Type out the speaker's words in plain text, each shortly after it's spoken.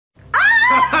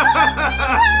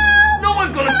No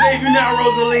one's gonna save you now,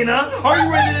 Rosalina. Are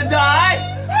you ready to die?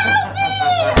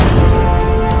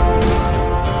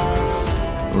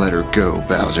 Let her go,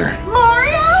 Bowser.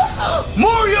 Mario?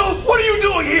 Mario, what are you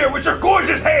doing here with your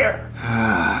gorgeous hair?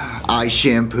 I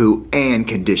shampoo and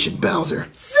condition Bowser.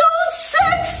 So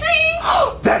sexy!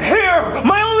 That hair,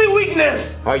 my only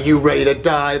weakness. Are you ready to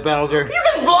die, Bowser? You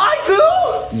can fly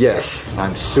too? Yes,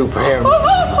 I'm super hair. Oh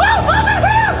my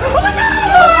God!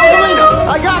 Rosalina,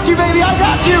 I got you, baby, I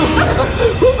got you!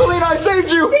 Rosalina, I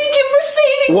saved you! Thank you for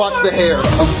saving Watch the hair.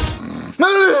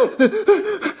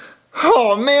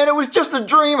 Oh man, it was just a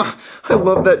dream. I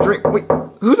love that dream. Wait,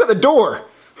 who's at the door?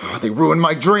 Oh, they ruined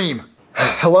my dream.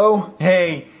 Hello?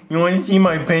 Hey, you want to see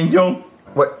my pencil?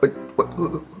 What,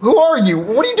 who are you?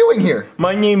 What are you doing here?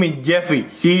 My name is Jeffy.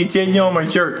 See, it says it on my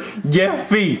shirt.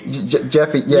 Jeffy.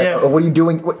 Jeffy, yeah. What are you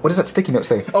doing? What does that sticky note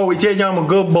say? Oh, it says I'm a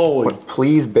good boy. What,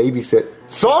 please babysit.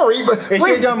 Sorry, but It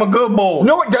says I'm a good boy.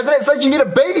 No, it doesn't. It says you need a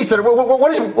babysitter.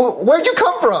 Where'd you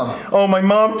come from? Oh, my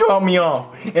mom dropped me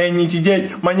off. And she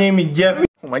said, my name is Jeffy.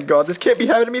 Oh my God, this can't be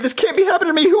happening to me. This can't be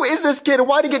happening to me. Who is this kid and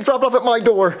why did he get dropped off at my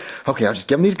door? Okay, I'll just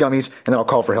give him these gummies and then I'll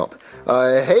call for help.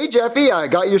 Hey Jeffy, I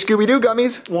got your Scooby-Doo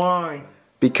gummies. Why?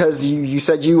 Because you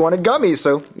said you wanted gummies,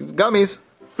 so it's gummies.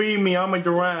 Feed me, I'm a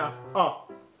giraffe. Oh.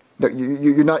 No,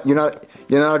 you're not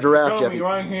a giraffe, Tell Jeffy. me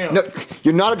right here. No,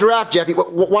 you're not a giraffe, Jeffy.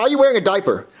 Why are you wearing a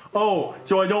diaper? Oh,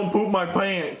 so I don't poop my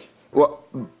pants. Well,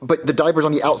 but the diaper's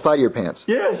on the outside of your pants.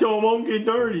 Yeah, so it won't get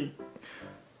dirty.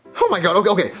 Oh my God,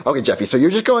 okay, Jeffy, so you're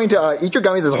just going to eat your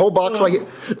gummies, there's a whole box right here.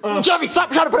 Jeffy, stop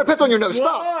trying to put a pencil on your nose,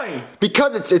 stop! Why?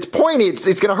 Because it's pointy,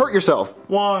 it's gonna hurt yourself.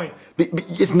 Why?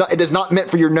 It is not meant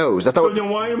for your nose. That's not So then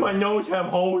why does my nose have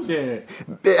holes in it?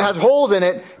 It has holes in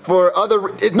it for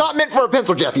it's not meant for a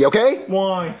pencil, Jeffy, okay?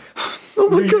 Why? Oh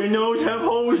my Does God. your nose have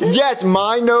holes in it? Yes,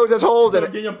 my nose has holes in So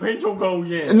it. then a pencil goes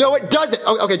in. No, it doesn't.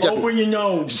 Okay, Jeffy. Open your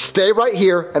nose. Stay right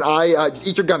here and I just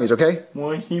eat your gummies, okay?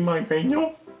 Want to see my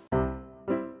pencil?